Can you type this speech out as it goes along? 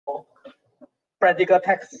practical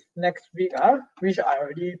text next week, which I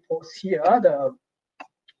already post here, the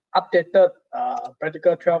updated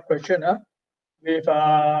practical 12 question with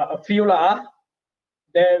a few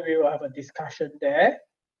there we will have a discussion there.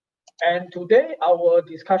 And today our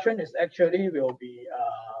discussion is actually will be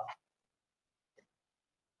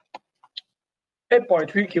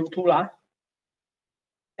 8.3 Q2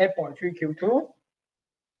 8.3 Q2.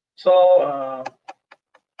 So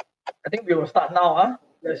I think we will start now.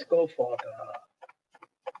 Let's go for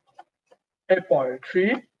the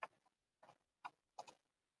 8.3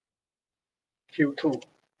 Q2.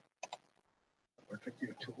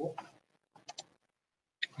 Q2.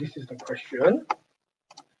 This is the question.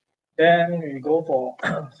 Then we go for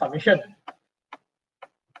submission.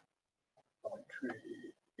 8.3.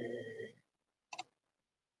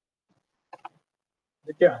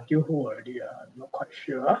 Until who already? I'm not quite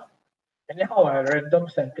sure. Anyhow, a random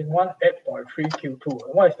sampling 8.3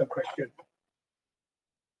 Q2. What is the question?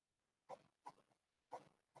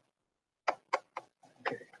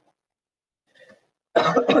 Okay.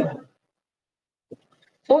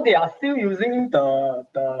 So they are still using the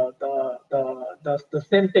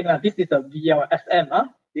same thing. This is a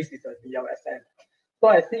VLSM. This is a VLSM. So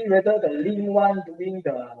I see whether the link one doing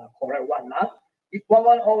the correct one. It's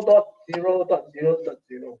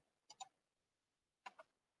 110.0.0.0.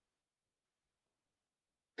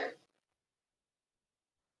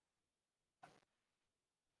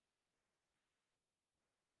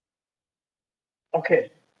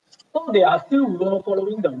 Okay, so they are still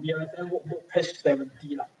following the VLSM workbook page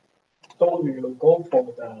 70. So we will go for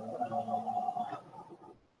the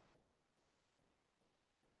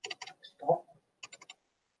stop.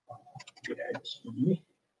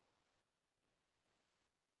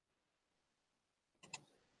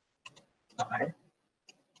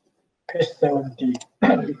 Page 70.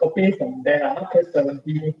 We copy from there. Page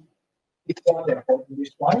 70. This one, therefore,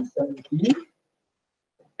 this one, 70.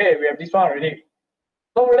 Okay, we have this one already.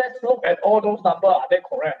 So let's look at all those numbers. Are they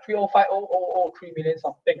correct? 305,000, 3 million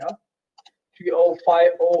something.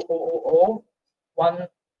 305,000,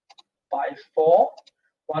 154,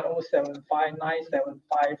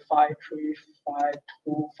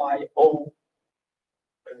 1075,975,535,250.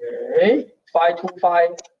 Okay,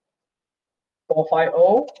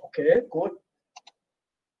 525,450. Okay, good.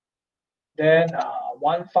 Then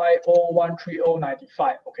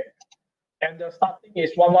 150,130,95. Okay. And the starting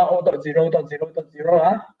is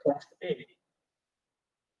 110.0.0.0 class A.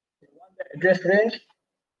 They want the address range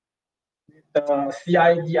with the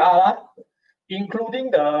CIDR, including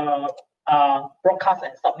the broadcast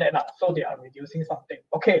and subnet. So they are reducing something.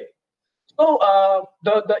 Okay. So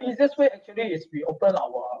the easiest way actually is we open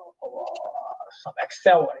our some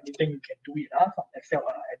Excel or anything. You can do it. Some Excel.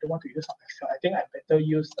 I don't want to use some Excel. I think I better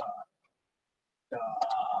use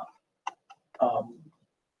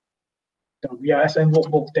the VLSM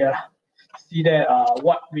workbook there. See there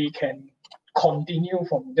what we can continue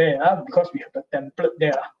from there because we have the template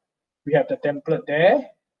there. We have the template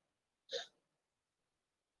there.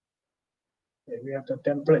 Okay, we have the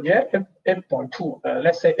template here. 8.2.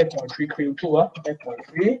 Let's say 8.3 Q2.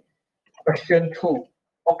 8.3 question 2.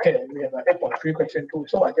 Okay, we have an 8.3 question 2.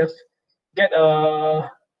 So I just get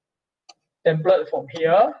a template from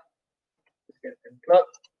here. Just get template.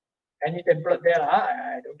 Any template there,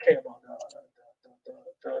 I don't care about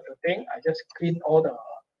the thing. I just clean all the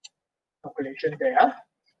calculation there. I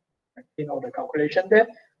clean all the calculation there.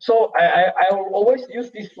 So I will always use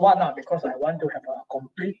this one because I want to have a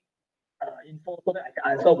complete info so that I can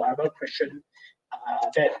answer whatever question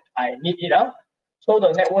that I need it. So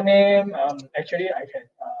the network name, actually I can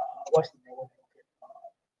what's the network name?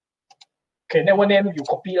 Okay, network name you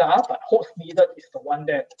copy but host needed is the one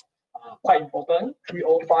that quite important.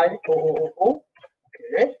 305.0.0.0.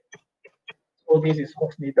 Okay. So this is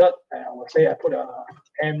host needed. And I will say I put a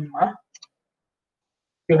M.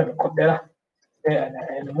 You have a code there.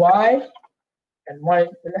 And Y. And Y,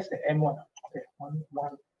 let's say M1. Okay.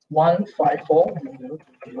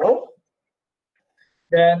 154.0.0.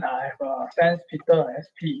 Then I have a Sans Peter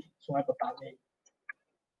SP. So I have a name.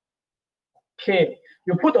 Okay,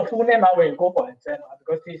 you put the full name when you go for exam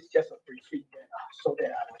because this is just a briefing there, so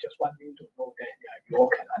that I just want you to know that you all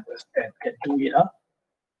can understand, can do it.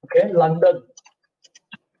 Okay, London.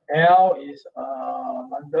 L is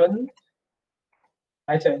London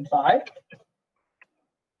 975.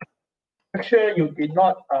 Make sure you did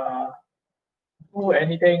not do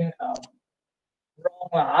anything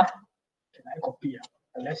wrong. Can I copy?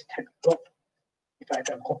 Let's take a look. If I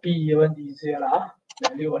can copy even easier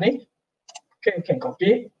value only. Okay, you can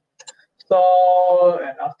copy. So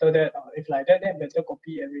and after that, if like that, then better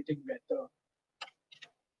copy everything better.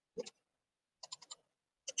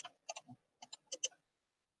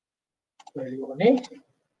 value only.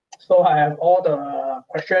 So I have all the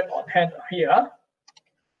question on hand here.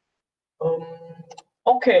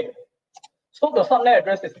 Okay. So the subnet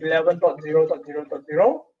address is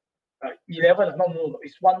 11.0.0.0. 11, no,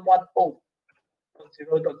 it's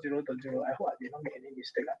 110.0.0.0. I hope I did not make any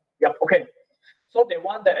mistake. Yep, okay. So they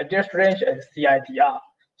want the address range and CIDR.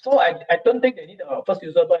 So I don't think they need the first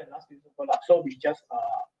usable and last usable. So we just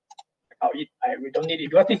we don't need it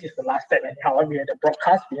because this is the last step. Anyhow, we have the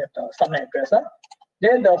broadcast, we have the subnet address.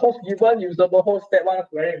 Then the host given, usable host, that one is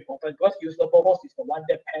very important because usable host is the one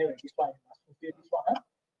that pair with this one. You must fulfill this one.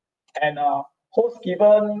 And host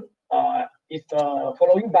given is the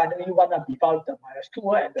following binary one without the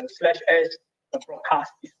 -2 and the /s, the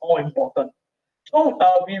broadcast is all important. So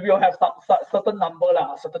we will have some certain number,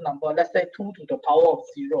 let's say 2 to the power of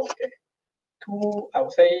 0. Okay, 2, I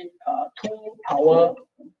would say 2 power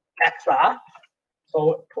x.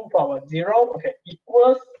 So 2 power 0, okay,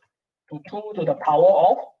 equals to 2 to the power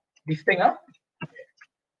of this thing. Okay.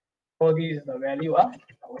 So this is the value. I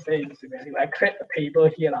would say it's the value. I create a table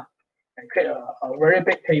here. I create a very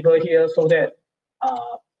big table here so that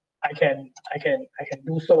I can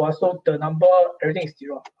do so. So the number, everything is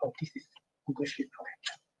 0. Oh, this is Google Sheet. Okay.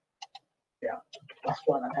 Yeah, last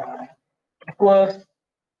one equals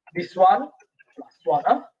this one plus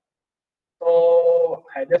 1. So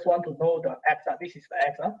I just want to know the x. This is the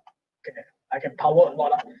x. Okay, I can power a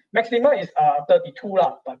lot. Maximum is 32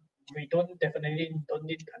 but we definitely don't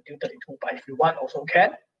need until 32. But if you want, also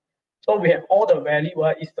can. So we have all the value.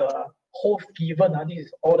 Is the host given. This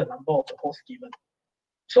is all the number of the host given.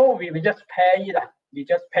 So we just pair it. We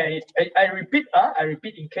just pair it. I repeat. I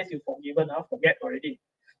repeat in case you forget already.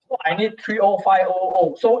 So I need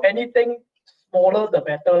 30500. So anything smaller the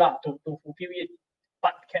better to fulfill it.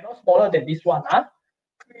 But cannot smaller than this one.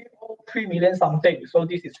 3 million something. So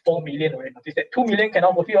this is 4 million already. This is 2 million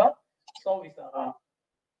cannot fulfill. So it's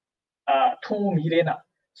 2 million.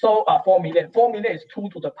 So 4 million. 4 million is 2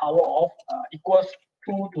 to the power of equals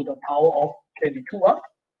 2 to the power of 22.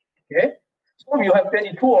 Okay. So you have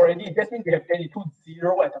 22 already. That means you have 22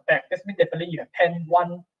 0 at the back. That means definitely you have 10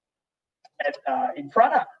 1 at in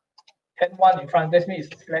front. 10 1 in front. That means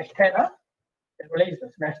it's /10. Definitely it's a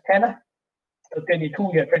 /10. So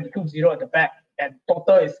 22, you have 22 0 at the back, and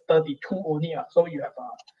total is 32 only. So you have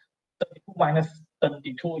 32 minus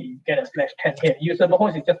 32, you get a /10 here. Usable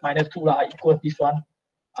host is just -2 equals this one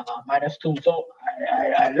 -2. So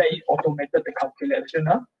I let it automated the calculation.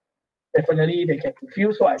 Definitely they can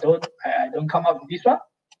fulfill. So I don't come up with this one.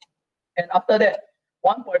 And after that,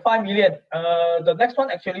 1.5 million. The next one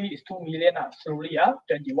actually is 2 million. Slowly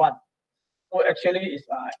 21. So actually it's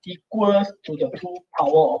equals to the 2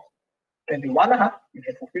 power of 21. You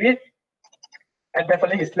can fulfill it. And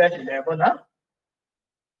definitely it's /11.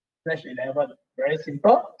 /11. Very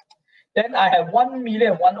simple. Then I have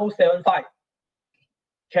 1,1075.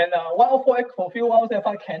 Can 104x fulfill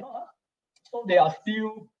 175? Cannot. So they are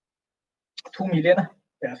still 2 million.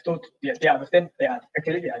 They are still they are the same. They are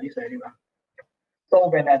this value. So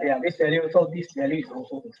when they are this value, so this value is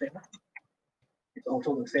also the same. It's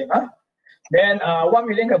also the same. Then 1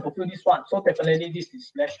 million can fulfill this one. So definitely this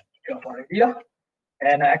is /12 already.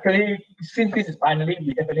 And actually, since this is binary,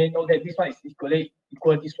 we definitely know that this one is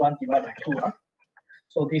equal this one divided by 2.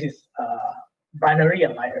 So this is binary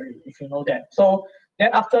and binary, if you know that. So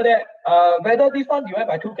then after that, whether this one divided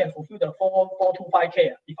by 2 can fulfill the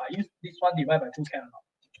 425K. If I use this one divided by 2, can or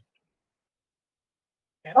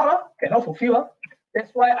not? Cannot fulfill.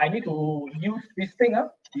 That's why I need to use this thing.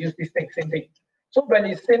 Use this thing, same thing. So when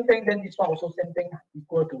it's same thing, then this one also same thing,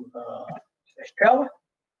 equal to /12.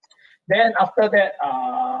 Then after that,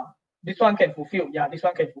 this one can fulfill. Yeah, this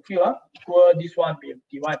one can fulfill. Equal this one be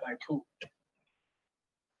divided by 2.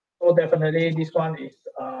 So definitely this one is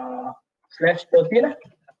 /13.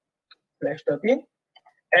 /13.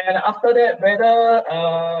 And after that,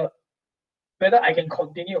 whether I can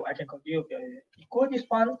continue, equal this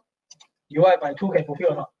one divided by 2 can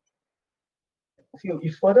fulfill or not? Fulfill.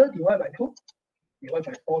 If further divide by 2, divide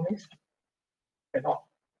by 4 means cannot.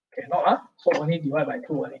 So only divide by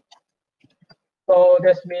 2 only. So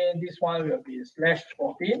that means this one will be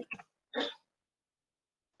 /14.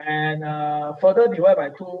 And further divide by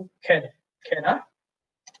 2 can.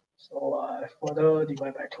 So further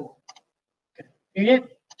divide by 2. Okay.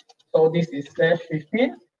 So this is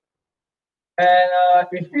 /15. And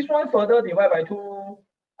if this one further divide by 2,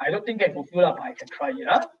 I don't think can fulfill, but I can try it.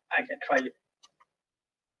 I can try it.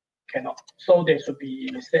 Cannot. So there should be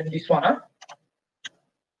same this one.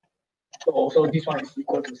 So also this one is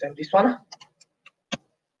equal to same this one.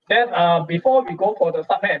 Then before we go for the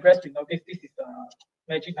subnet address, we notice this is the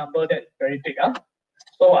magic number that's very big.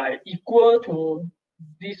 So I equal to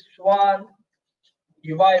this one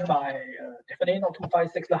divide by definitely not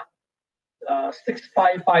 256 lah.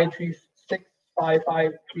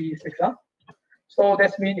 65536. So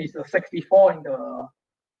that means it's a 64 in the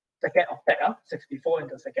second octet. 64 in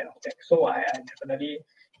the second octet. So I definitely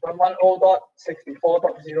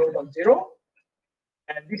 110.64.0.0.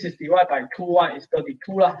 And this is divided by 21 is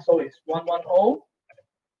 32 lah. So it's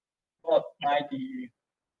 110.90.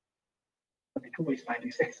 32 is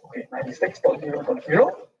 96. Okay,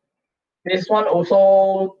 96.0.0. This one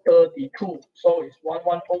also 32. So it's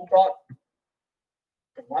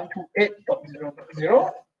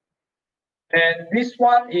 110.128.0.0. And this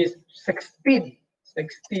one is 16.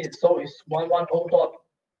 16. So it's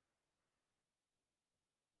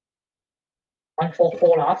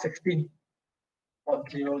 110.144 lah.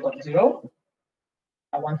 16.0.0.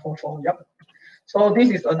 144. Yep. So this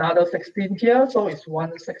is another 16 here. So it's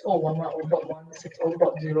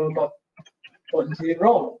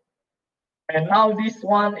 160.110.160.0.0. And now this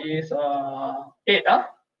one is 8.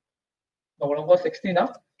 No longer 16.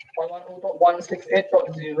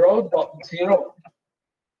 110.168.0.0.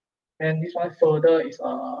 And this one further is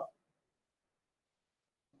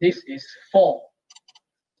this is 4.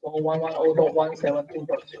 So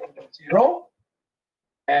 110.172.0.0.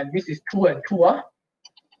 And this is 2 and 2.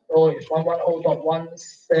 So it's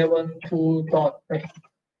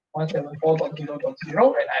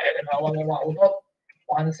 110.172.174.0.0. And I add another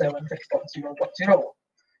 110.176.0.0.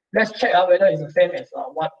 Let's check out whether it's the same as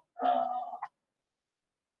what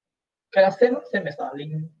same as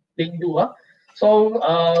Ling do. So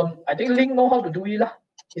I think Ling know how to do it lah.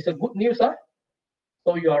 It's a good news. So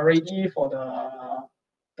you are ready for the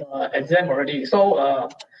exam already. So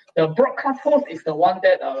the broadcast host is the one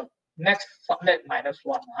that next subnet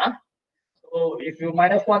 -1. So if you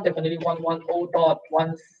 -1, definitely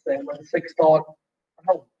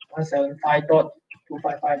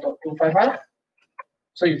 110.176.175.255.255.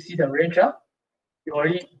 So you see the range. You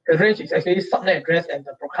already the range is actually subnet address and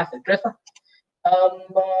the broadcast address.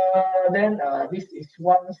 Then this is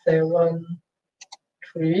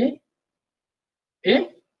 173.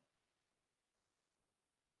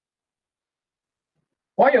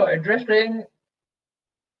 Why your address range?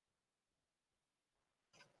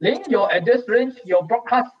 Link your address range, your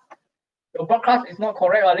broadcast is not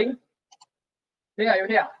correct, Link. Link, are you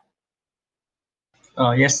here?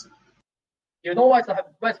 Yes. You know what's the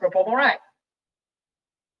problem, right?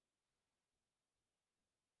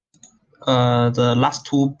 The last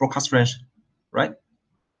two broadcast range, right?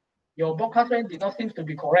 Your broadcast range did not seem to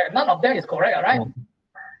be correct. None of them is correct, right? Oh.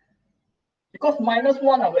 Because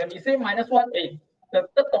 -1, when we say -1, the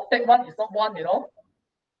third octet one is not 1, you know.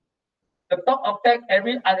 The top octet,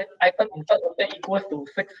 every item in third octet equals to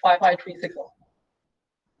 65536.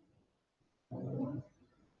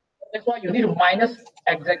 That's why you need to minus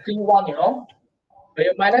exactly 1, you know. When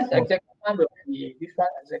you minus exactly 1 will be this one,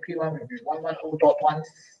 exactly 1 will be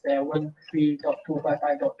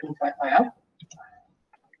 110.173.255.255.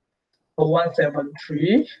 So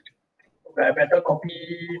 173. Okay, I better copy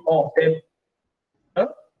all of them.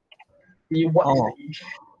 See what is the issue.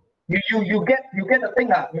 You get the thing,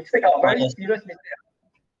 mistake, very serious mistake.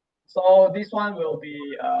 So this one will be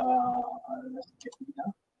let's get it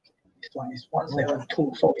now. This one is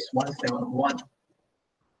 172, so it's 171.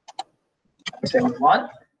 171.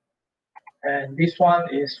 And this one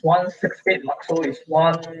is 168, so it's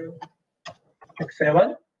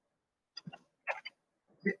 167.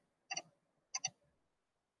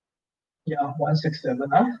 Yeah,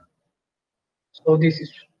 167. So this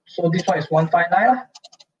one is 159.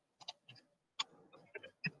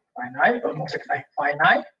 59, almost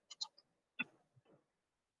 59.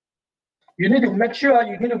 You need to make sure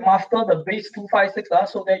you need to master the base 256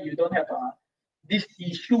 so that you don't have this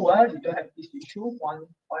issue. You don't have this issue.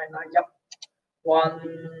 159. Yep.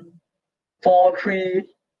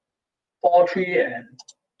 143, 43 and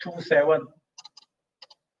 27.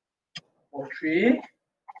 43,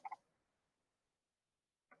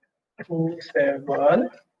 27.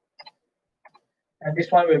 And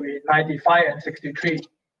this one will be 95 and 63.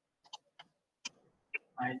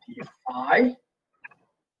 95.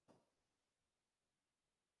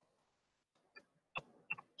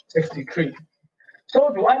 63. So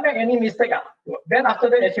do I make any mistake? Then after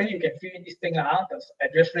that, actually you can fill in this thing. The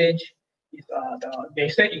address range is they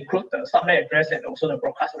say include the subnet address and also the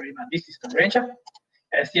broadcast range. This is the range. And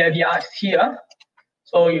CIDR is here.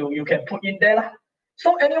 So you can put in there.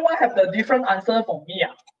 So anyone have the different answer from me?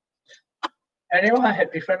 Anyone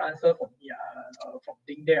have different answer from me? From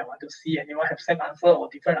Ding there, I want to see anyone have same answer or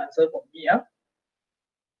different answer from me.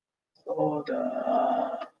 So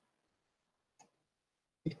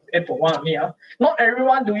 8.1 only. Not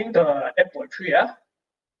everyone doing the 8.3.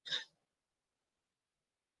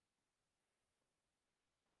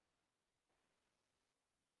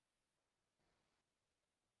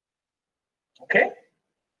 Okay,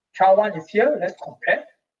 child 1 is here. Let's compare.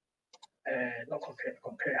 Not compare,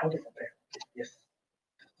 how to compare? Okay, yes.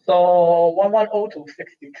 So 110 to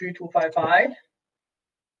 63255.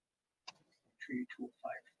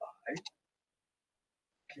 3255.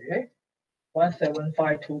 Okay.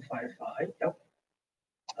 175255. Yep.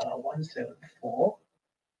 174.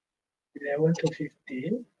 11 to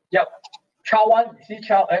 15. Yep. Child 1, you see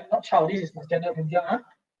child, not child, this is maternal India.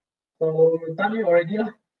 So done it already.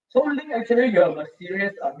 So Link, actually you have a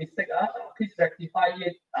serious mistake. Please rectify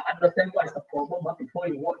it. Understand what is the problem before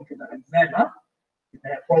you walk into the exam. If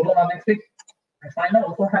you have problem next week, assignment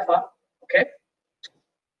also have. Okay.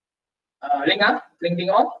 Link, linking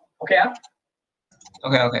on. Okay.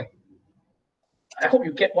 Okay. I hope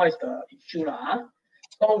you get what is the issue.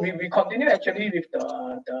 So we continue actually with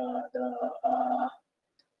the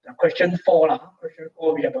question 4. Question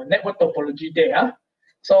 4, we have a network topology there.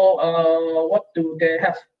 So what do they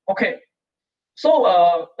have? Okay. So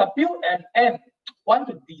W and M want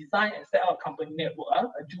to design and set up a company network.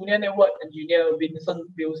 A junior network engineer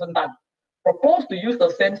Wilson Tan proposed to use the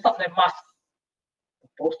same subnet mask.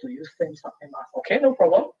 Okay, no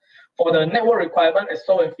problem. For the network requirement as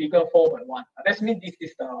shown in figure 4.1. That means this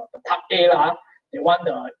is the part A. They want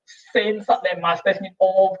the same subnet mask. That means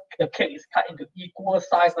all the cake is cut into equal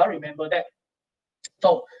size. Remember that.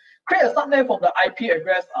 So create a subnet from the IP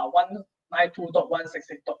address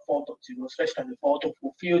 192.168.4.0/24 to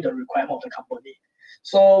fulfill the requirement of the company.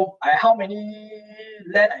 So how many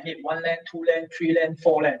LAN I need? 1 LAN, 2 LAN, 3 LAN,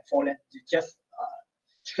 4 LAN. 4 LAN. It's just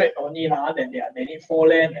straight only. Then they need 4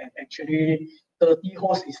 LAN, and actually 30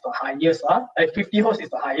 hosts is the highest. 50 hosts is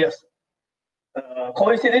the highest.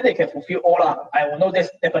 Coincidentally, they can fulfill all. I will know this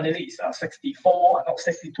definitely is 64, not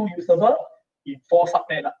 62 usable in 4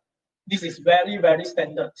 subnet. This is very, very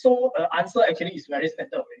standard. So answer actually is very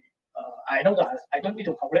standard already. I know that I don't need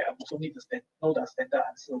to calculate. I also need to know the standard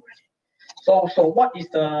answer already. So what is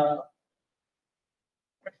the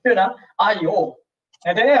question?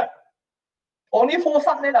 And then only 4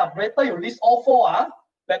 subnet. Better you list all 4.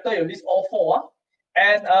 Better you list all 4.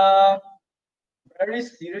 And very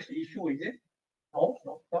serious issue, is it? No,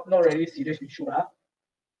 not really serious issue.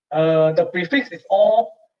 The prefix is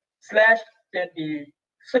all /26.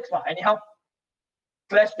 Anyhow,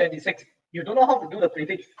 /26. You don't know how to do the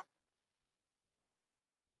prefix.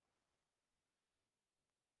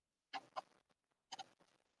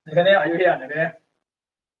 Nathaniel, are you here, Nathaniel?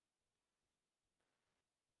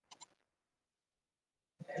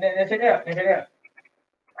 Nathaniel,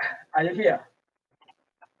 are you here?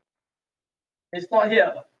 It's not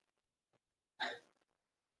here.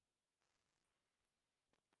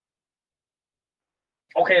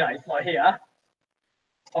 Okay, it's not here.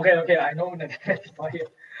 Okay, I know that it's not here.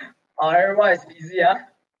 Everyone is busy.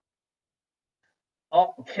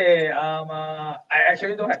 Okay, I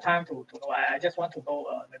actually don't have time to know. I just want to know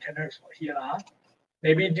the channel is not here.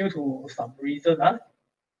 Maybe due to some reason.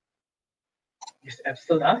 It's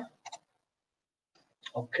absent.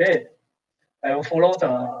 Okay, I will follow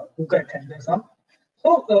the Google attendance.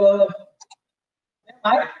 So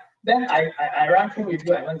then I run through with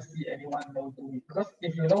you. I want to see anyone know do it, because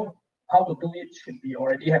if you know how to do it, should be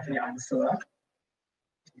already have the answer.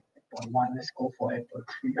 8.1, let's go for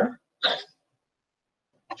 8.3.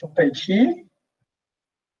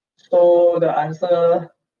 So the answer.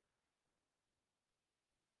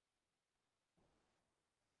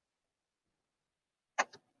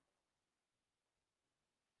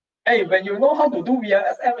 Hey, when you know how to do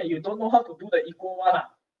VLSM and you don't know how to do the equal one,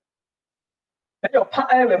 then your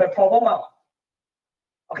part A will have a problem.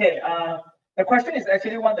 Okay, the question is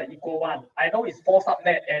actually want the equal one. I know it's 4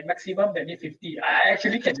 subnet and maximum they need 50. I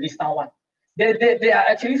actually can list down one. They are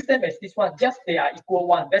actually same as this one, just they are equal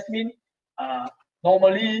one. That means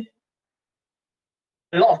normally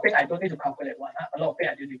a lot of things I don't need to calculate one. A lot of things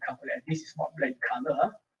I don't need to calculate. This is not black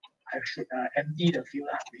color. I should empty the field.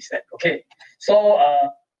 Reset. Okay. So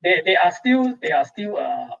they are still the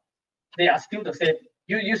same.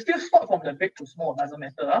 You still sort from the big to small, doesn't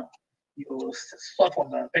matter. You sort from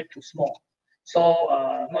the big to small. So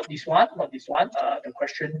not this one. The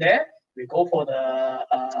question there. We go for the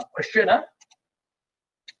question.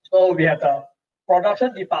 So we have the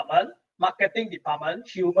production department, marketing department,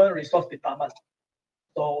 human resource department.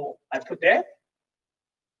 So I put there.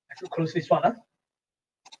 I should close this one.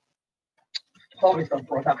 So it's the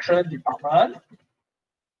production department,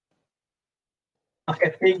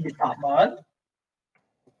 marketing department.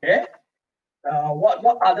 Okay.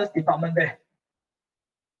 What others department there?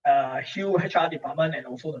 Hugh HR department and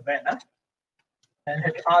also the van, and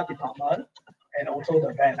HR department and also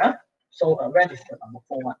the van, So van is the number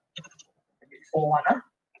 4 one,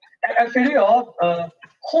 And actually,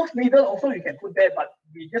 host leader also you can put there, but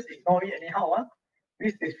we just ignore it anyhow,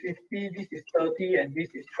 This is 50, this is 30, and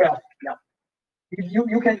this is 12. Yeah.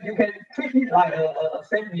 You can treat it like a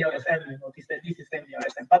same VLSM. You notice that this is same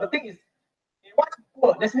VLSM. But the thing is, they want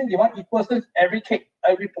equal. That means they want equal since every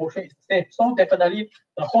portion is the same. So definitely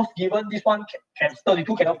the host given this one can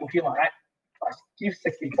 32 cannot fulfill, right? But give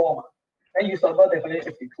 64. Then you server definitely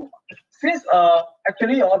 62. Since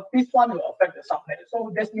actually this one will affect the subnet.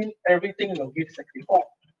 So that means everything will give 64.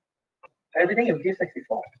 Everything will give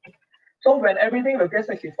 64. So when everything will get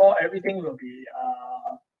 64, everything will be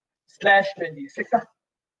 /26,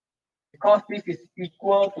 because this is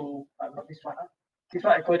equal to not this one, this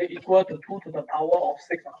one equal to 2 to the power of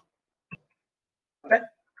 6. Okay,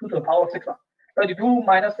 2 to the power of 6. 32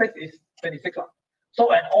 minus 6 is 26.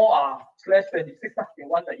 So and all are /26. They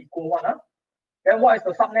want the equal one. Then what is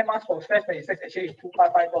the subnet mask for /26? Actually, it's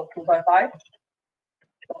 255.255.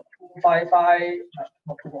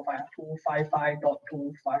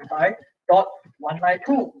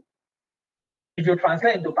 255.255.192. If you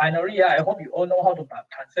translate into binary, I hope you all know how to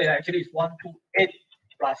translate. Actually, it's 128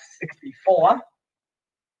 plus 64.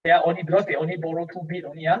 They are only because they only borrow 2 bits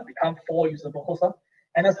only, become 4 usable hosts.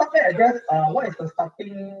 And the subnet address, what is the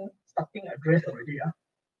starting address already?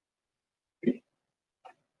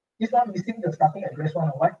 This one missing the starting address one,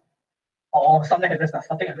 why? Or subnet address,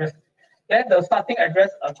 starting address. Then the starting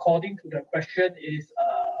address according to the question is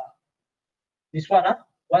this one,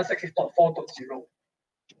 166.4.0.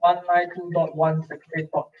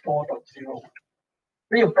 192.168.4.0.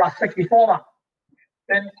 Then you plus 64,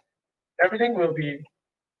 then everything will be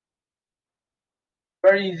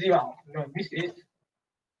very easy. This is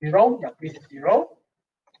 0, this is 0,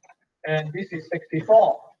 and this is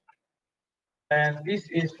 64, and this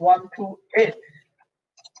is 128,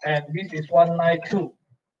 and this is 192.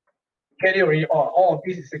 Get it already? All of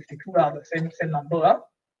this is 62, the same number.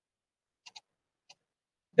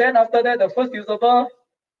 Then after that, the first usable,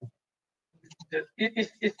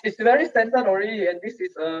 it's very standard already, and this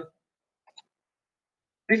is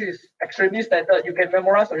extremely standard. You can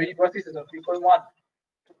memorize already because this is a frequent one,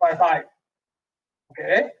 255.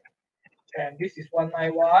 Okay, and this is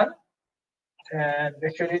 191, and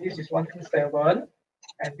actually this is 127,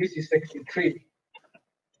 and this is 63.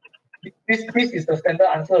 This is the standard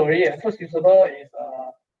answer already. And first usable is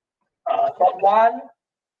 .1,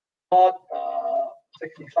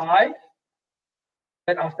 65.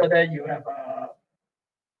 Then after that you have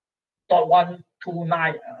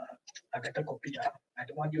 .129. I better copy. I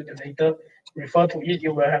don't want you to later refer to it.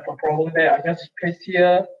 You will have a problem there. I just paste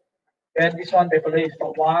here. Then this one definitely is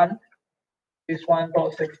 .1. This one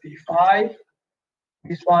 .65.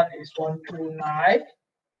 This one is 129.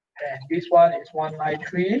 And this one is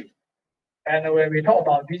 193. And when we talk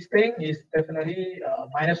about this thing, is definitely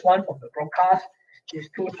 -1 from the broadcast is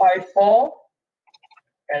 254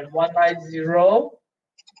 and 190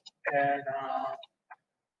 and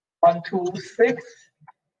 126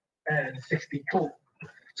 and 62.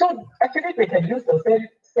 So actually they can use the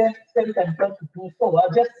same template to do so.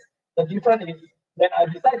 Just the difference is when I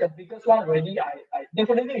decide the biggest one already, I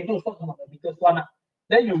definitely need to focus on the biggest one.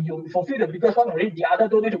 Then you fulfill the biggest one already, the other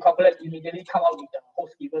don't need to calculate, immediately come out with the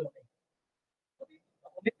host given.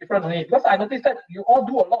 Different only, because I noticed that you all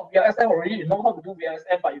do a lot of VLSM already. You know how to do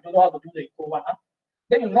VLSM, but you don't know how to do the equal one.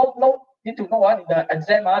 Then you need to know in the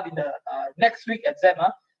exam, in the next week exam,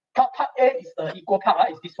 part A is the equal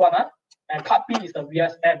part, is this one, and part B is the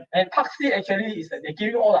VLSM. And part C actually is they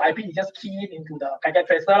give you all the IP, you just key it into the packet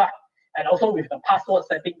tracer, and also with the password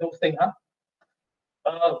setting, those things.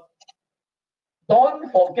 Don't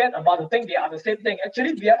forget about the thing, they are the same thing.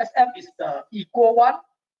 Actually, VLSM is the equal one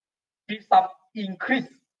with some increase,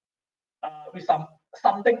 with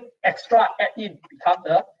something extra add in, become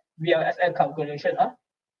the VLSM calculation.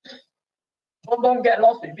 Don't get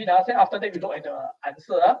lost with it. Then after that, you look at the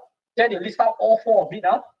answer. Then you list out all 4 of it.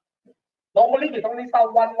 Normally, they don't list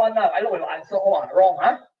out one. I look at your answer, all are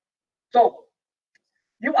wrong. So,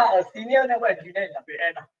 you are a senior network engineer in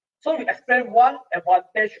WN. So, you explain one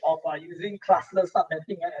advantage of using classless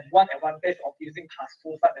subnetting and one advantage of using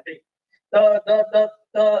classful subnetting.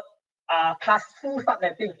 The classful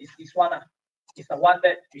subnetting is this one. It's the one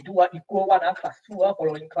that we do equal one, class 2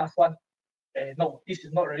 following class 1. No, this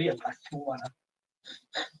is not really a class 2 one.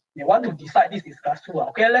 You want to decide this is class 2.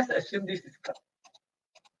 Okay, let's assume this is class.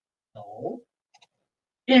 No.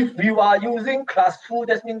 If you are using class 2,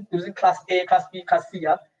 that means using class A, class B, class C.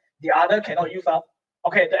 the other cannot use up.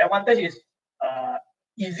 Okay, the advantage is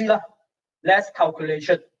easy lah, less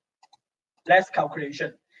calculation.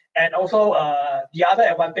 And also the other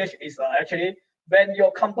advantage is actually when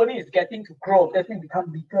your company is getting to grow, that means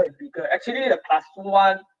become bigger and bigger. Actually, the class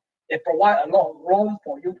 1, they provide a lot of room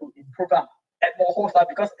for you to improve, add more hosts,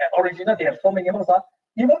 because at original they have so many hosts.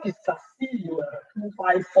 Even if succeed, you are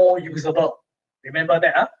 254 usable. Remember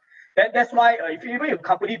that, that's why if even your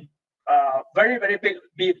company very big,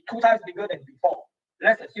 be 2 times bigger than before.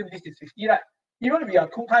 Let's assume this is 50, right? Even if you are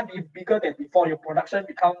 2 times bigger than before, your production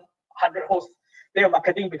become 100 hosts, then your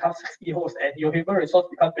marketing becomes 60 hosts, and your human resource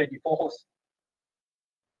becomes 24 hosts.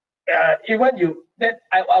 Even you, then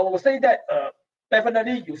I will say that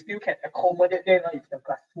definitely you still can accommodate them if the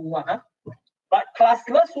class 2 one. But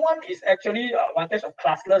classless one is actually advantage of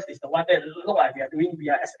classless is the one that look like we are doing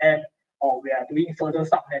via SM or we are doing further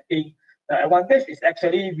subnetting. The advantage is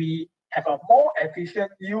actually we have a more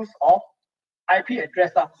efficient use of IP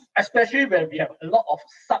address, especially when we have a lot of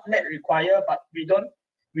subnet required, but we don't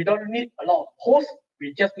need a lot of hosts.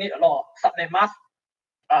 We just need a lot of subnet masks.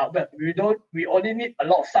 But we only need a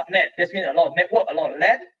lot of subnet. That means a lot of network, a lot of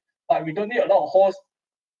LAN, but we don't need a lot of hosts,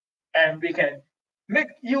 and we can make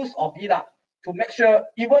use of it to make sure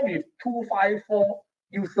even with 254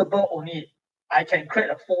 usable only, I can create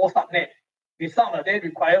a 4 subnet. With some of them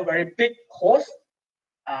require very big hosts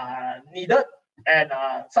needed, and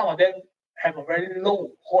some of them have a very low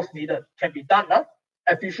host needed. Can be done,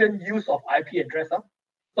 efficient use of IP address.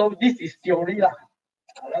 So this is theory.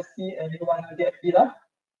 Let's see anyone get it.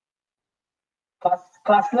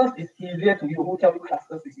 Classless is easier to use. Who tell you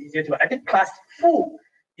classless is easier to use? I think classful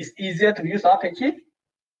is easier to use, Pechi.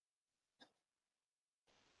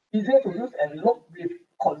 Easier to use and look with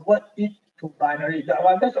convert it to binary. The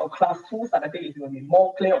advantage of classful, I think it will be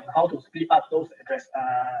more clear on how to split up those addresses.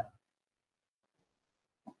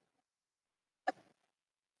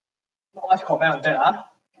 Not much comment on that.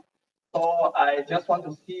 So I just want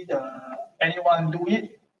to see anyone do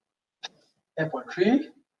it.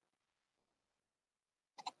 8.3.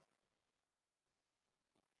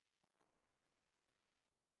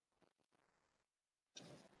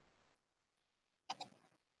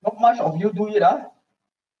 Not much of you do it,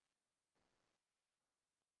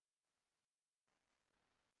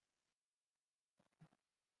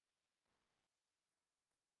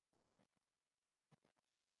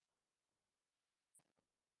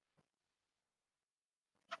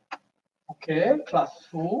 Okay, class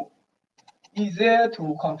 2. Easier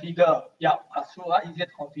to configure. Yeah, class 2, easier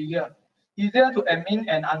to configure. Easier to admin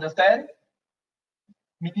and understand.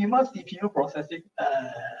 Minimal CPU processing.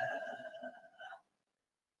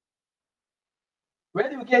 Where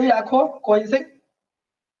do you get it, Ko?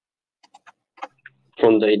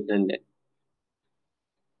 From the internet.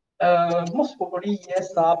 Most probably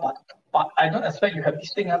yes, but I don't expect you have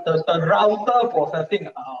this thing. The router processing.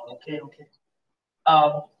 Okay.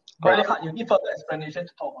 Very hard. You need further explanation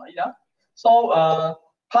to talk about it. So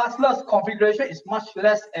classless configuration is much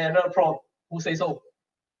less error prone. Who say so?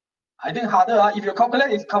 I think harder. If your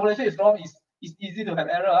calculation is wrong, it's easy to have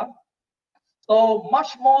error. So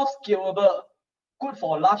much more scalable. Good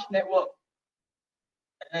for large network.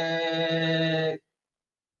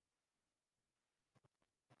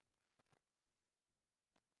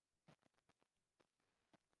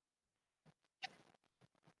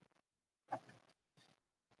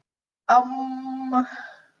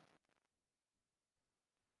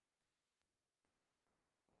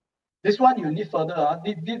 This one you need further.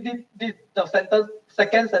 The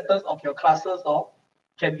second sentence of your classes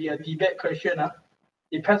can be a debate question.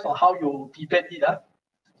 Depends on how you debate it.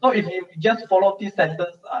 So if you just follow this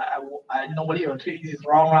sentence, I normally will treat this is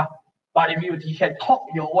wrong. But if you can talk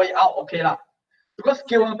your way out, okay. Because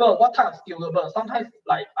scalable, what type of scalable? Sometimes,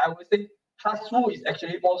 like I would say, class 2 is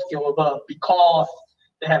actually more scalable because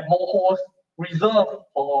they have more hosts reserved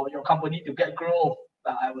for your company to get growth.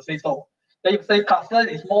 I would say so. Then you say classless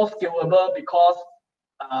is more scalable because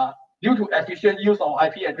due to efficient use of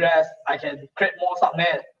IP address, I can create more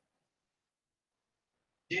subnet.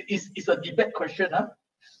 It's a debate question.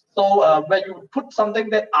 So when you put something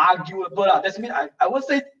that arguable, that means I would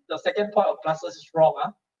say the second point of classless is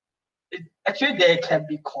wrong. Actually, they can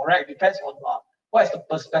be correct. Depends on what is the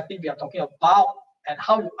perspective we are talking about and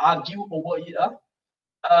how you argue over it.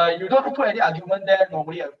 You don't have to put any argument there.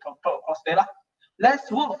 Normally, I will put across there. Let's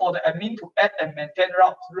work for the admin to add and maintain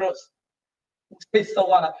routes. So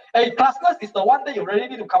one. Hey, classless is the one that you really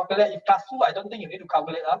need to calculate. If class 2, I don't think you need to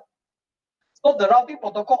calculate. So the routing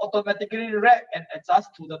protocol automatically react and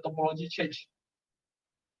adjust to the topology change.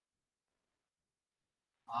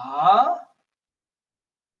 I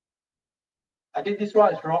I think this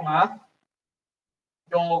one is wrong.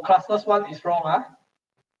 Your clusters one is wrong.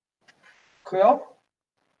 Clear?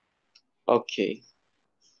 Okay.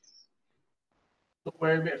 Look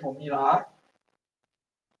very weird for me lah.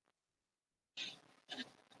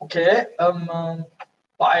 Okay. But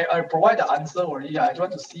I provide the answer already. I don't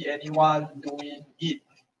want to see anyone doing it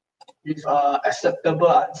with acceptable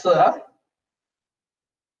answer.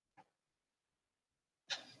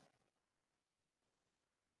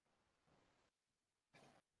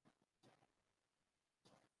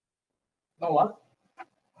 No,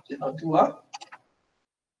 did not do.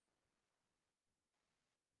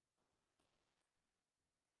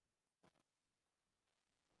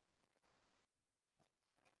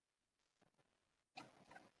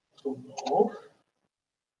 So no.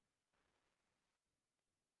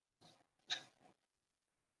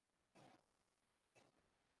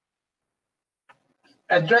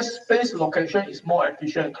 Address space location is more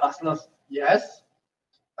efficient. Classless, yes.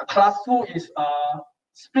 Classful is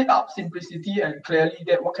split up simplicity and clearly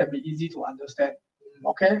that what can be easy to understand.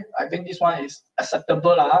 Okay, I think this one is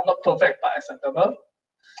acceptable, not perfect but acceptable.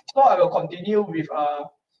 So I will continue with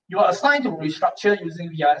you are assigned to restructure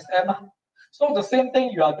using VRSM. So the same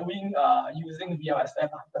thing you are doing using VRSM.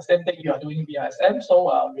 The same thing you are doing VRSM.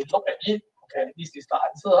 So we look at it. Okay, this is the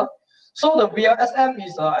answer. So the VRSM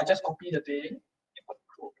is I just copy the thing.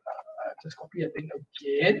 Just copy the thing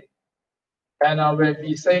again. And when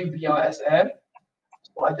we say VRSM,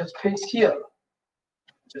 so I just paste here.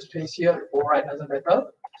 Just paste here, or right, doesn't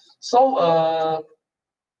matter. So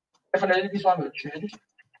definitely this one will change.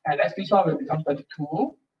 And as this one will become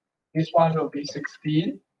 32, this one will be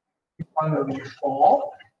 16, this one will be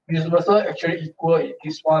 4. Universal actually equal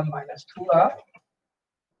this one minus 2.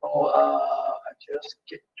 So I just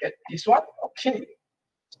get this one. Okay.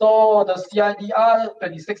 So the CIDR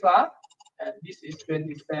 26 and this is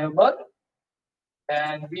 27,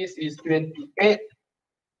 and this is 28.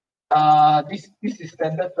 This is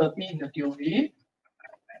standard 30 in the theory,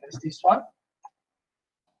 and it's this one.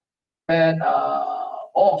 And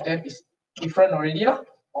all of them is different already.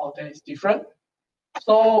 All of them is different.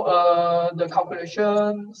 So the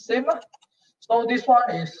calculation same. So this one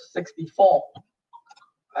is 64.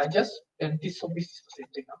 And this is the same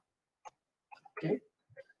thing. Okay.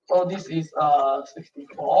 So this is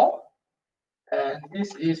 64, and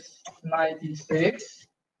this is 96,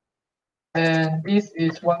 and this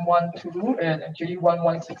is 112, and actually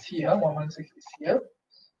 116 here. 116 is here.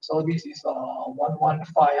 So this is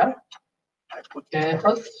 115. I put there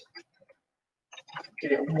first.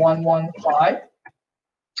 Okay, 115,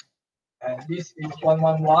 and this is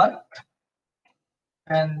 111,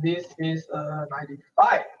 and this is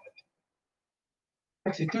 95.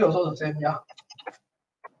 63 also the same, yeah.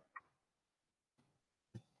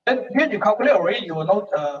 And when you calculate already, you will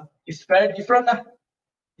know it's very different.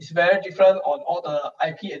 It's very different on all the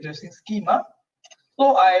IP addressing scheme.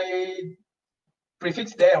 So I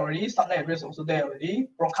prefix there already, subnet address also there already,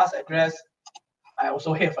 broadcast address I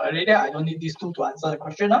also have already. I don't need these two to answer the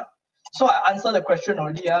question. So I answer the question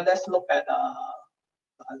already. Let's look at the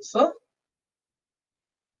answer.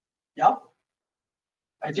 Yeah.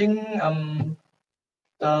 I think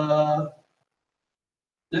the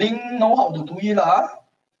Link know how to do it.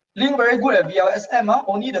 Link very good at VLSM.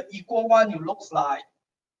 Only the equal one you looks like.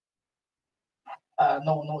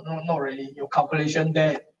 No, not really. Your calculation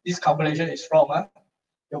there, this calculation is wrong.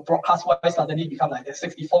 Your broadcast wise suddenly become like that.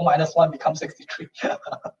 64 minus 1 becomes 63.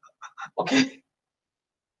 Okay.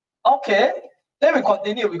 Okay. Then we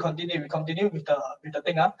continue with the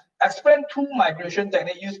thing. Explain two migration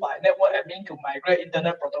techniques used by network admin to migrate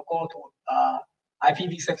internet protocol to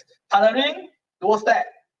IPv6. Tunneling, dual stack.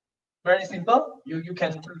 Very simple. You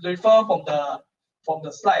can refer from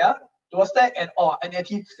the slide. Dual stack and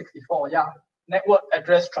NAT64. Yeah. Network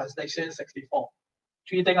address translation 64.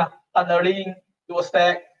 Three things. Tunneling, dual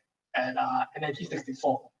stack, and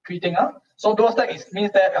NAT64. Three things. So dual stack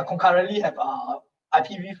means that concurrently have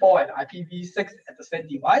IPv4 and IPv6 at the same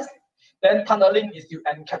device. Then tunneling is you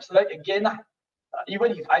encapsulate again.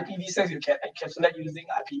 Even if IPv6 you can encapsulate using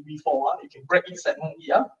IPv4. You can break in segment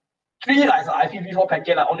here. Three like IPv4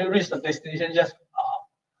 packet only reach the destination, just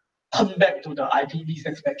turn back to the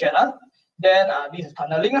IPv6 packet. Then this is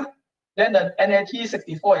tunneling. Then the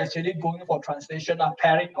NAT64 is actually going for translation,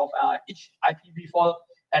 pairing of each IPv4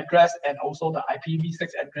 address and also the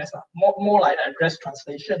IPv6 address. More like the address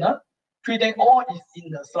translation. Three things all is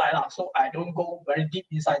in the slide. So I don't go very deep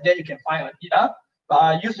inside there. You can find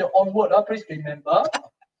it. Use your own word. Please remember.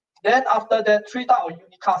 Then after that, three types of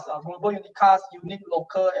unicast: global unicast, unique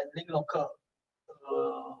local, and link local.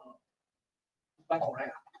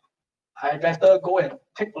 Correct. I better go and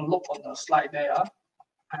take a look on the slide there.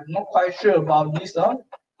 I'm not quite sure about this.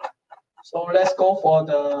 So let's go for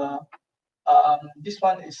the, this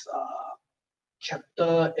one is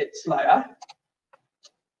chapter 8 slide.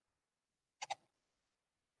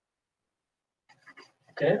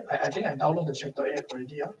 Okay, I think I downloaded the chapter 8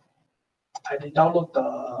 already. I did download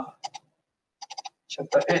the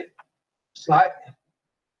chapter 8 slide.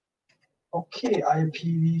 Okay,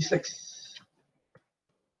 IPv6.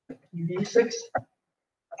 IPv6.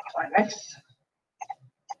 Apply next.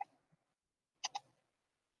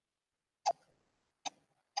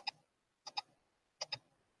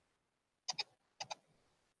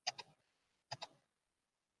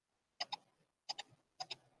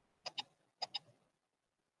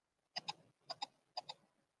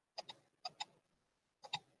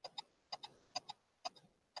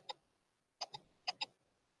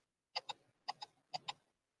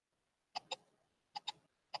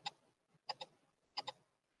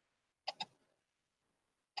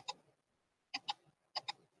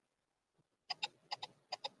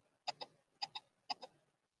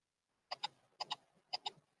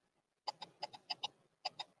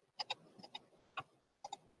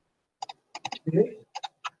 Okay.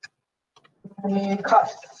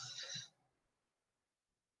 Unicast.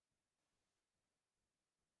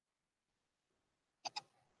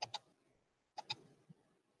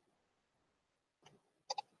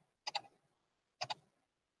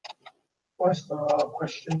 What's the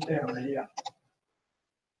question there already?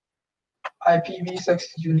 IPv6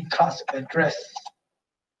 unicast address.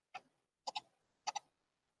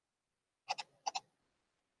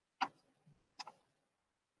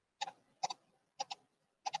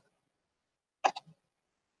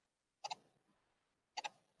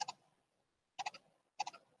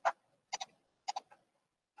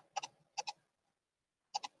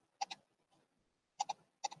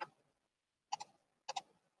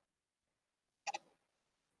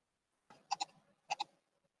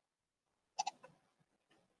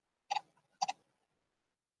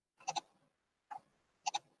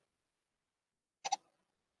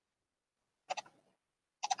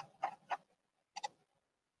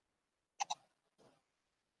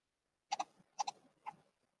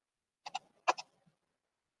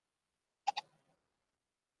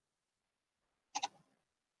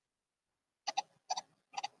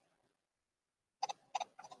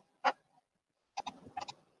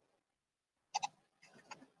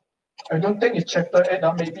 I don't think it's chapter 8,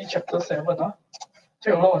 maybe chapter 7.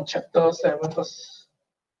 Take a look on chapter 7 first.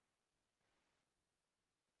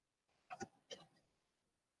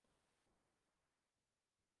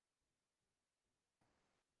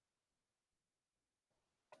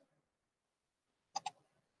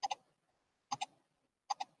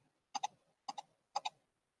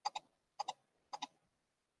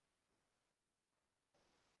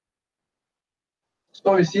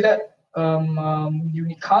 So you see that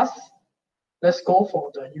unicast. Let's go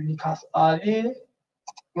for the unicast.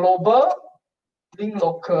 Global, link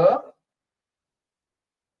local,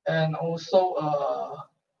 and also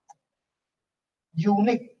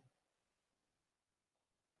unique.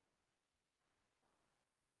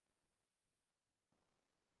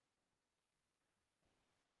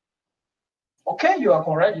 Okay, you are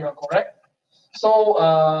correct. You are correct.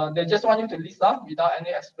 So they just want you to list without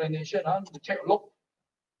any explanation. To take a look.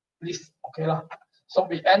 List. Okay lah. So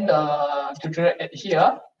we end the tutorial at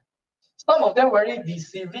here. Some of them very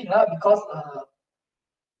deceiving because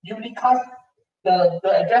unicast, the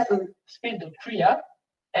address is split into 3.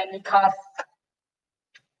 Anycast,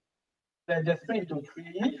 the split into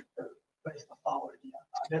 3. Where is the file already?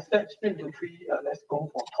 There's that split into 3. Let's go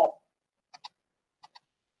for top.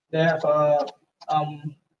 They have go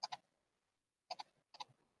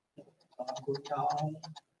down.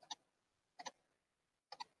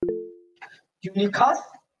 Unicast,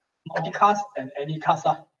 multicast, and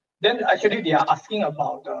anycast. Then actually they are asking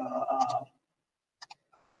about the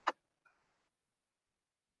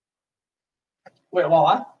wait,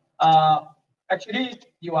 wow. Actually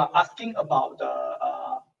you are asking about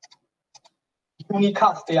the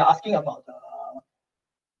unicast. They are asking about the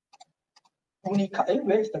unicast.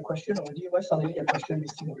 Where is the question already? Why suddenly a question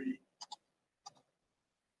missing already?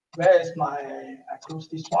 Where is my? I close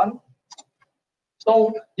this one.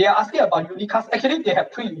 So they are asking about unicast. Actually, they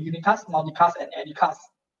have 3: unicast, multicast, and anycast.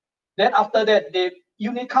 Then after that,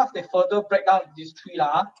 unicast they further break down these 3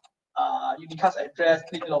 unicast address,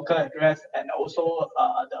 link local address, and also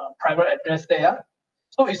the private address there.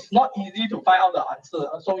 So it's not easy to find out the answer.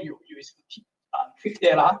 So you click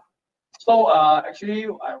there. So actually,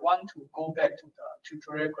 I want to go back to the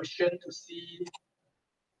tutorial question to see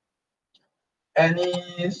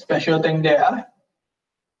Any special thing there?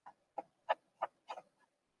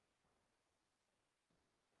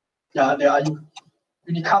 Yeah, there are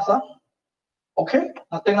unicasts. Okay,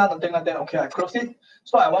 nothing. Okay, I close it.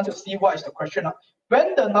 So I want to see what is the question.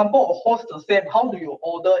 When the number of hosts the same, how do you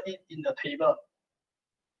order it in the table?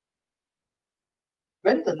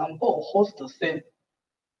 When the number of hosts the same,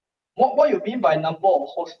 what you mean by number of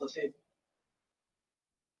hosts the same?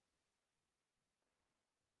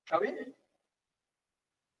 Shall we?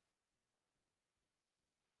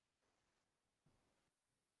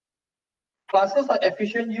 Classes are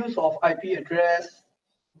efficient use of IP address.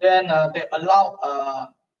 Then they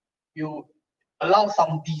allow you allow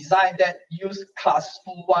some design that use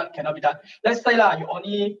classful one cannot be done. Let's say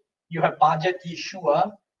you have budget issue,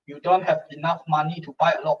 you don't have enough money to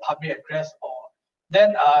buy a lot of public address, or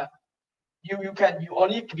then you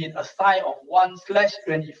only be assigned of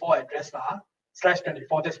 1/24 address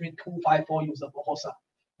 /24. That means 254 usable host.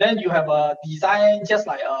 Then you have a design just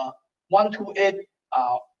like a 128.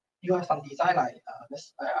 You have some design like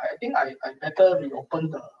I think I better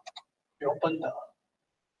reopen the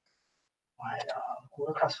my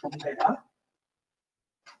Google Classroom there.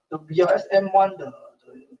 The VLSM one, the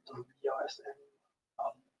VLSM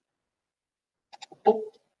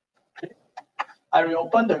book. Okay. I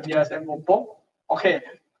reopen the VLSM book. Okay.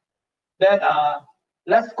 Then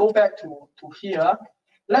let's go back to here.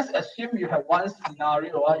 Let's assume you have one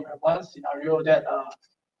scenario. You have one scenario that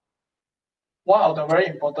one of the very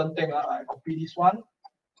important thing. I copy this one.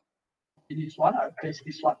 I place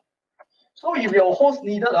this one. So if your host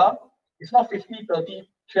needed, it's not 50, 30,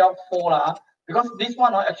 12, 4 because this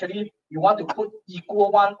one actually you want to put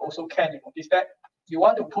equal one also can. You notice that you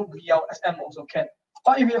want to put VLSM also can.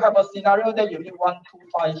 But if you have a scenario that you need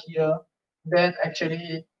 125 here, then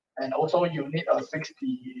actually and also you need a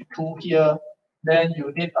 62 here, then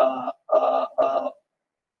you need a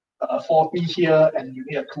 40 here, and you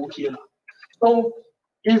need a 2 here. So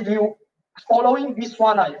if you following this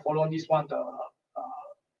one, you follow this one,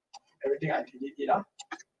 everything I delete it.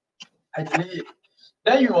 I delete it.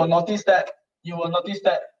 Then you will notice that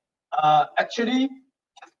actually,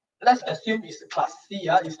 let's assume it's class C.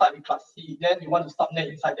 You start with class C. Then you want to subnet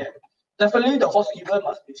inside there. Definitely the host given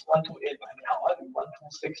must be 128. Anyhow,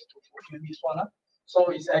 126 to fulfill this one.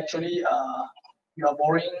 So it's actually you are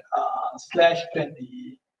borrowing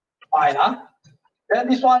 /25. Then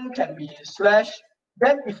this one can be slash.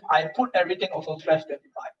 Then if I put everything also /25,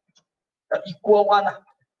 the equal one,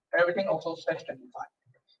 everything also /25.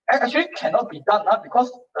 Actually cannot be done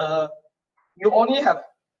because you only have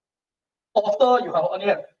total, you have only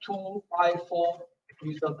have 254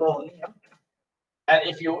 usable only. And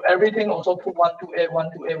if you everything also put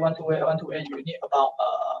 128, you need about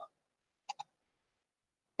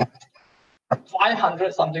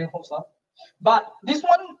 500 something hosts. But this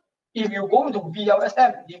one, if you go to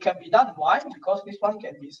VLSM, it can be done. Why? Because this one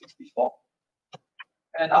can be 64.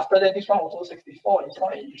 And after that, this one also 64. It's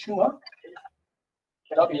not an issue.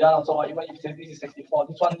 Cannot be done also. Even if this is 64,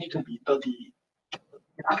 this one need to be 30.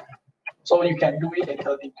 So you can do it in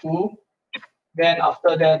 32. Then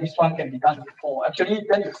after that, this one can be done before. Actually,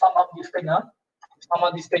 then you sum up this thing. Sum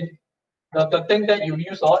up this thing. The thing that you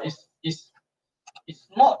use is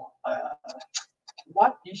not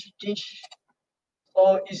what is this?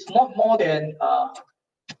 So it's not more than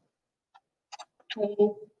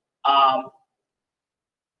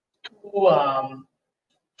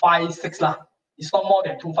 256 lah. It's not more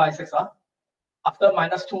than 256 lah. After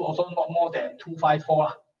 -2, also not more than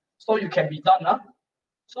 254. So you can be done.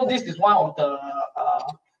 So this is one of the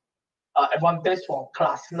advantage for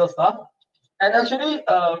classless. And actually,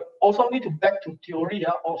 also need to back to theory.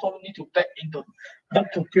 Also need to back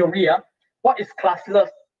to theory. What is classless?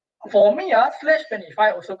 For me,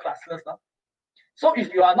 /25 also classless. So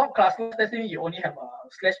if you are not classless, let's say you only have a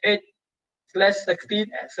 /8,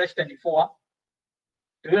 /16, and /24.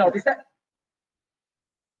 Do you notice that?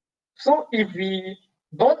 So if we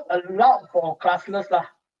don't allow for classless,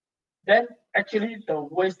 then actually the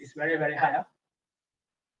waste is very, very high.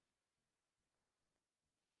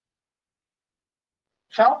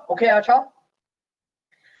 Chow? Okay, Chow?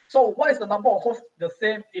 So what is the number of hosts the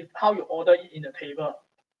same if how you order it in the table?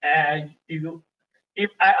 And if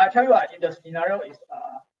I tell you in the scenario is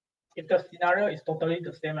if the scenario is totally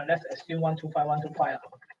the same, and let's assume 125.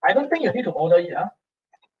 I don't think you need to order it.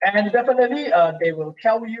 And definitely they will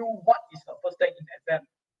tell you what is the first thing in exam.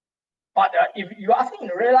 But if you're asking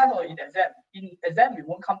in real life or in exam we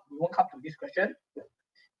won't come to this question.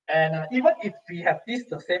 And even if we have this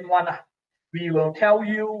the same one, we will tell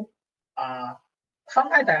you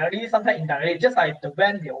sometimes directly, sometimes indirectly, just like the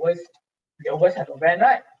van, they always have a van,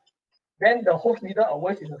 right? then the host needle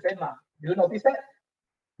always is the same. Do you notice that?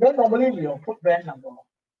 Then normally we will put rand number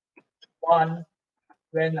 1,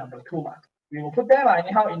 rand number 2. We will put them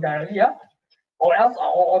anyhow indirectly. Or else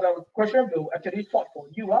or the question will actually sort for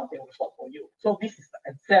you. They will sort for you. So this is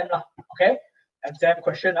the exam. Okay? Exam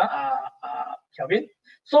question, Kelvin.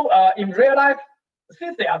 So in real life,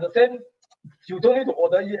 since they are the same, you don't need to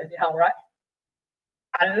order it anyhow, right?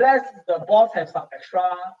 Unless the boss has some extra,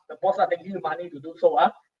 the boss are taking you money to do so.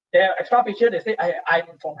 They have extra feature. They say,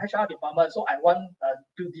 I'm from HR department, so I want a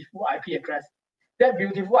beautiful IP address. That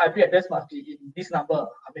beautiful IP address must be in this number.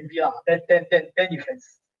 Maybe then you can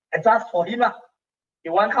adjust for him.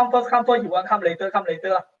 You want come first, you want come later,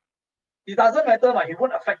 It doesn't matter, it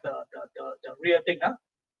won't affect the real thing.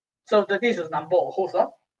 So this is number of hosts.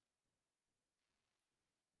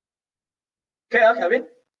 Okay, Kevin.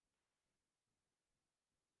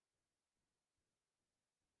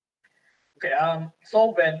 Okay,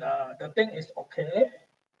 so when the thing is okay,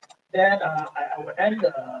 then I will end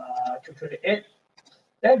the tutorial 8.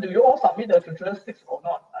 Then do you all submit the tutorial 6 or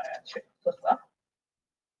not? I check first.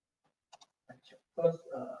 I check first.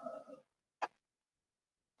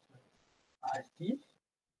 I see.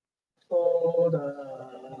 So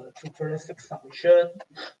the tutorial 6 submission.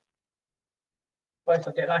 What is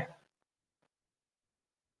the deadline?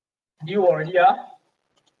 You already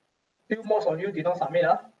Still most of you did not submit.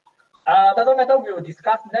 Doesn't matter, we will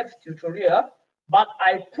discuss next tutorial. But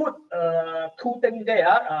I put 2 things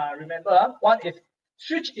there. Remember, one is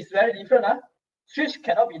switch is very different. Switch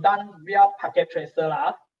cannot be done via packet tracer.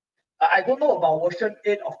 I don't know about version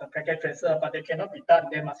 8 of the packet tracer, but they cannot be done.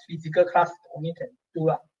 They must physical class only can do.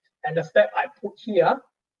 And the step I put here,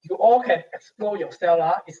 you all can explore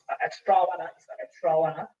yourself. It's an extra one. It's an extra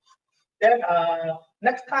one. Then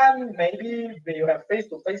next time, maybe when you have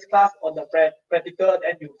face-to-face class on the practical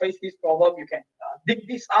and you face this problem, you can dig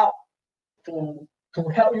this out to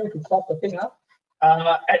help you to solve the thing.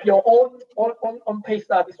 At your own pace,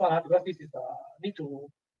 this one, because this is need to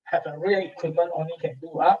have a real equipment only can do,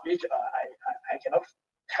 which I cannot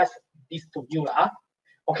test this to you.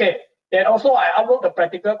 Okay, then also I upload the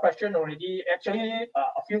practical question already. Actually,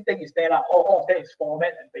 a few things is there. All of that is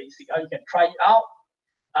format and basic. You can try it out.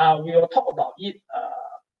 We will talk about it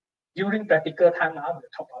during practical time. We'll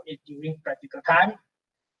talk about it during practical time.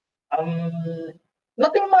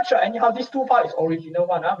 Nothing much. Anyhow, this 2 file is original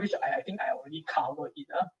one, which I think I already covered it.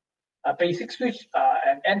 Basic switch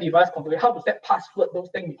and end device configuration, how to set password, those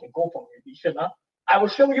things we can go for revision. I will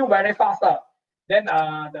show you very fast. Then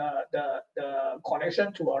the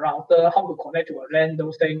connection to a router, how to connect to a LAN,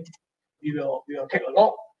 those things we will take a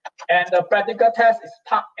look. And the practical test is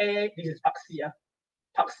part A. This is part C.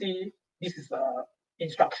 Part C. This is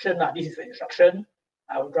instruction. This is the instruction.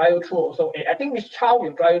 I will drive you through also. I think Miss Chow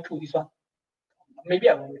will drive you through this one. Maybe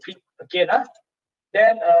I will repeat again.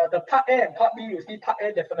 Then the part A and part B, you see part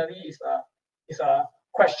A definitely is a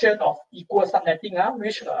question of equal subnetting,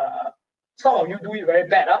 which some of you do it very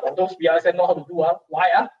bad. Or those BRSM know how to do.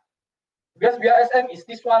 Why? Because BRSM is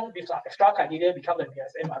this one with extra criteria become the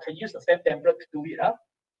BRSM. I can use the same template to do it.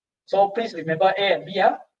 So please remember A and B.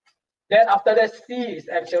 Then after that, C is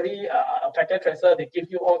actually a packet tracer. They give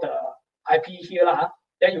you all the IP here.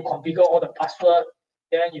 Then you configure all the password.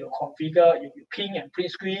 Then you configure, you ping and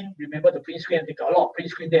print screen. Remember the print screen, they got a lot of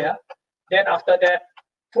print screen there. Then after that,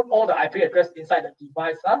 put all the IP address inside the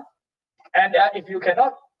device. And if you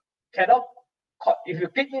cannot, if you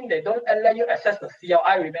click in, they don't let you access the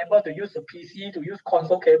CLI. Remember to use the PC, to use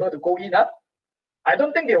console cable to go in. I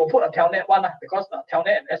don't think they will put a telnet one because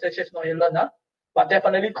telnet and SSH not learn. But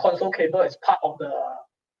definitely console cable is part of the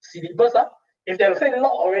syllabus. If they say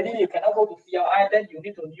lock already, you cannot go to CLI, then you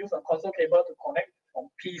need to use a console cable to connect from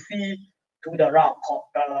PC to the route,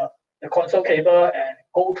 the console cable, and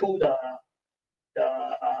go through the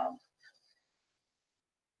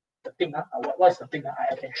thing. What's the thing?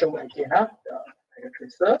 I can show again. The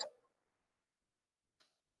tracer,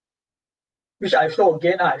 which I show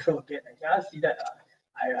again. I can see that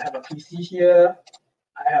I have a PC here.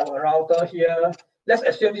 I have a router here. Let's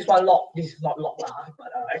assume this one locked. This is not locked,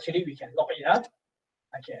 but actually we can lock it.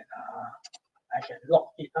 I can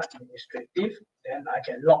lock it administrative. Then I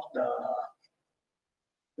can lock the.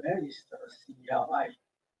 Where is the CLI?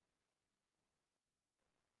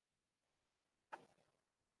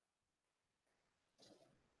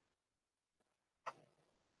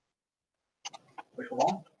 Wait, hold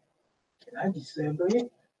on. Can I disable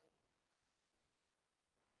it?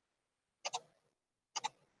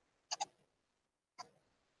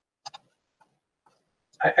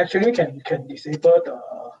 I actually can disable the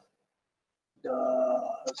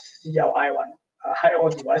CLI one, high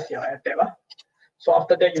order device CLI tab. So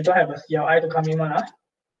after that, you don't have a CLI to come in.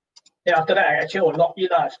 Then after that, I actually will log in,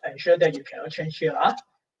 ensure that you cannot change here.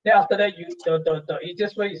 Then after that, the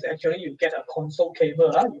easiest way is actually you get a console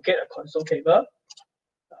cable. You get a console cable.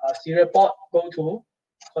 Serial port, go to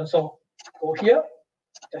console. Go here,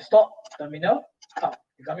 desktop, terminal.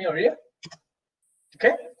 You got me already?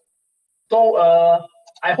 Okay. So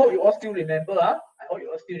I hope you all still remember. I hope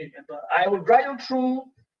you all still remember. I will drive you through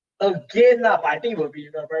again, but I think it will be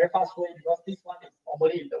in a very fast way because this one is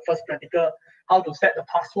normally in the first practical. How to set the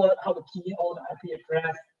password, how to key in all the IP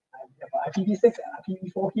address. I have IPv6 and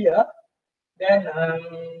IPv4 here. Then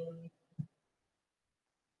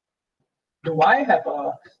do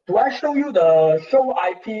I show you the show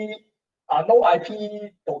IP no IP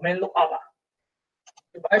domain lookup?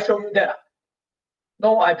 Do I show you that?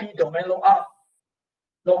 No IP domain lookup,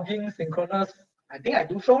 logging synchronous. I think I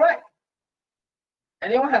do show, right?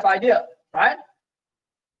 Anyone have idea, right?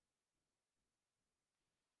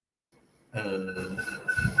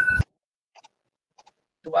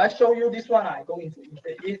 Do I show you this one? I go into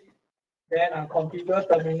it. Then I configure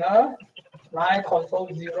terminal, line console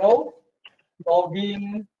 0,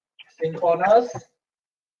 logging synchronous.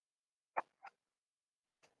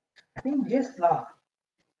 I think yes lah.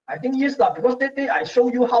 Because that day I show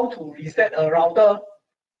you how to reset a router.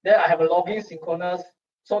 Then I have a login synchronous,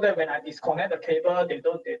 so that when I disconnect the cable, they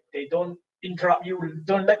don't interrupt you,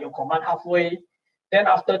 don't let your command halfway. Then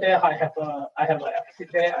after that, I have a exit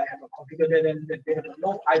there, I have a configure there, then they have a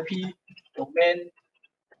no IP domain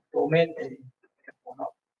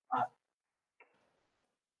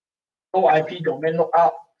no IP domain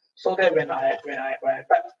lookup, so that when I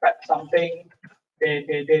type something,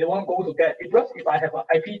 they won't go to that. Because if I have an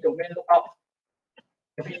IP domain lookup,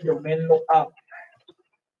 okay,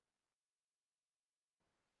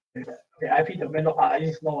 IP domain lookup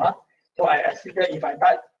is no. So I assume that if I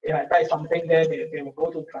type something there, they will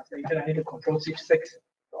go to translation. I need to control shift 6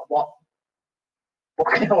 to abort.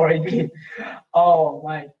 Okay, already. Oh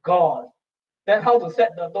my god. Then how to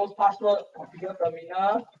set those password? Configure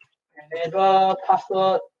terminal, enable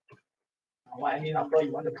password. Any number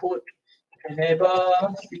you want to put.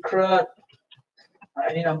 Enable secret.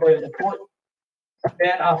 Any number you want to put.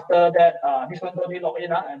 Then after that, this one don't need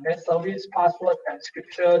login, and then service password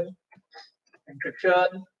encryption,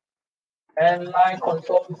 and line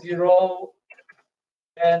console 0,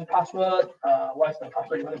 and password. What's the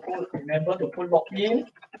password you want to put? Remember to put login.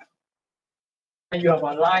 And you have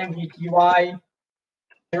a line VTY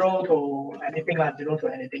 0 to anything like 0 to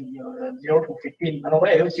anything, 0 to 15.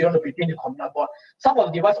 Normally 0 to 15 is common board. Some of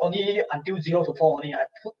the device only until 0 to 4 only. I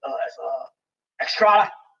put as a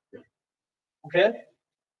extra. Okay,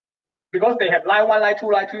 because they have line 1, line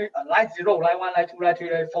 2, line 3, line 0, line 1, line 2, line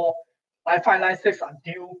 3, line 4, line 5, line 6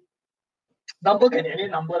 until number can be any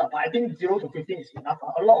number, but I think 0 to 15 is enough.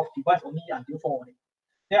 A lot of device only until 4 only.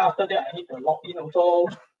 Then after that, I need to log in also.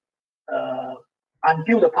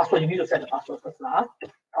 Until the password, you need to set the password first.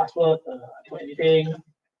 Password, do anything.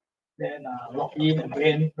 Then log in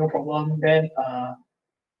again, no problem. Then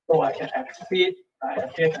so I can exit. I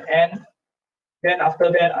change the end. Then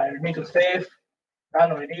after that, I need to save.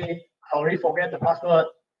 Done already. I already forget the password.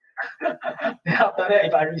 Then after that,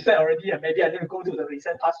 if I reset already, maybe I need to go to the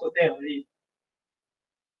reset password there already.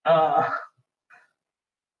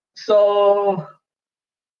 So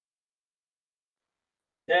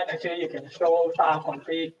then actually you can show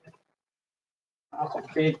config.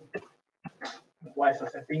 What is the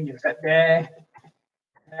setting you set there?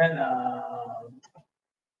 And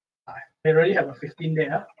they already have a 15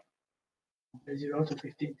 there. 0 to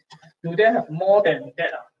 15. Do they have more than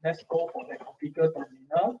that? Let's go for the configure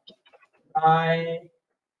terminal. I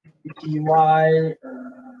PTY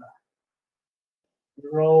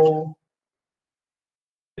 0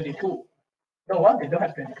 22. No, what? They don't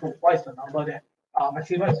have 22. What is the number there?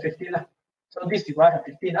 Maximum is 15. So this device have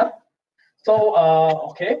 15. So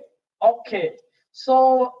okay.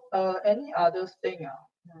 So any other thing?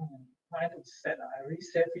 I need to set. I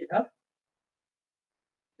reset it.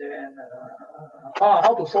 Then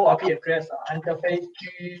how to show IP address? Interface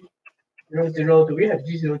G00. Do we have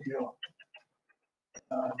G00?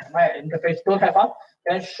 My interface don't have.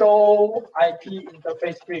 Then show IP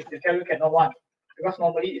interface brief. They tell you cannot one because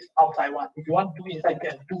normally it's outside one. If you want to do inside, you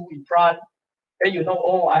can do in front. Then you know,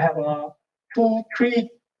 oh, I have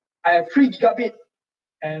I have 3 gigabit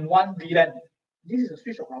and 1 VLAN. This is a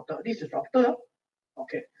switch of router. This is router.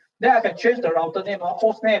 Okay. Then I can change the router name or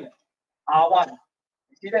host name R1.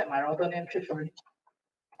 You see that my router name changed already.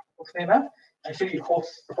 Host name, actually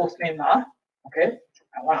host name okay.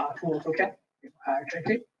 And one R2 also can. I change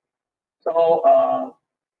it. So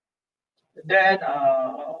Then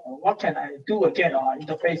what can I do again on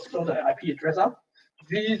interface? So the IP address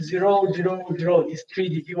Z000 is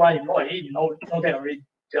 3-digit one. You know already. You know that already.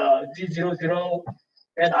 Z00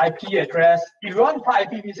 and IP address. If you want to put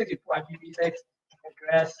IPv6, you put IPv6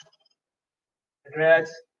 address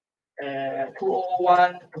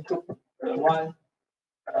 201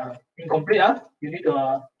 incomplete. You need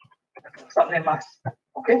a subnet mask.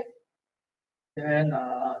 Okay. Then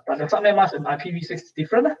but the subnet mask and IPv6 is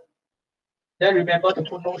different. Then remember to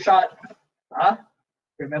put no shard.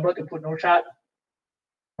 Remember to put no shard.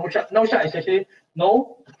 No shard is actually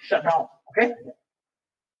no shutdown. Okay.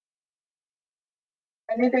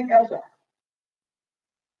 Anything else?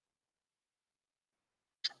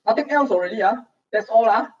 Nothing else already. That's all.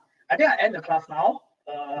 I think I end the class now.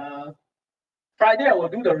 Friday I will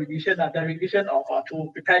do the revision. The revision of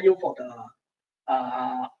to prepare you for the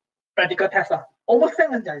practical test. Almost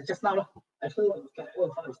 7 just now. I still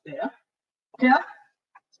want to stay. Okay.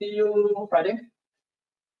 See you Friday.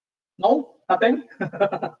 No, nothing.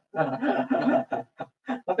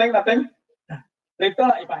 nothing.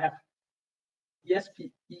 Later, if I have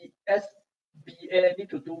ESBA need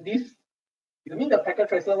to do this. You mean the packet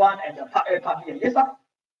tracer one and the part A, part B? Yes, sir.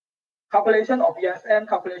 Calculation of ESM,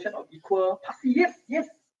 calculation of equal. Part C, yes. Yes,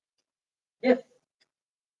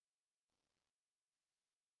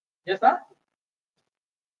 sir.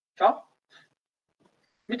 Sure.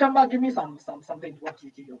 Mitamba, give me something to watch.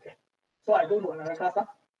 Okay. So I go to another class.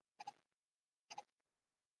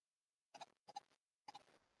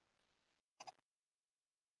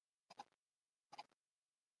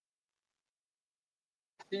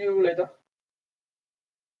 See you later.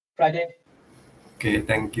 Friday. Okay,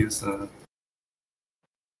 thank you, sir.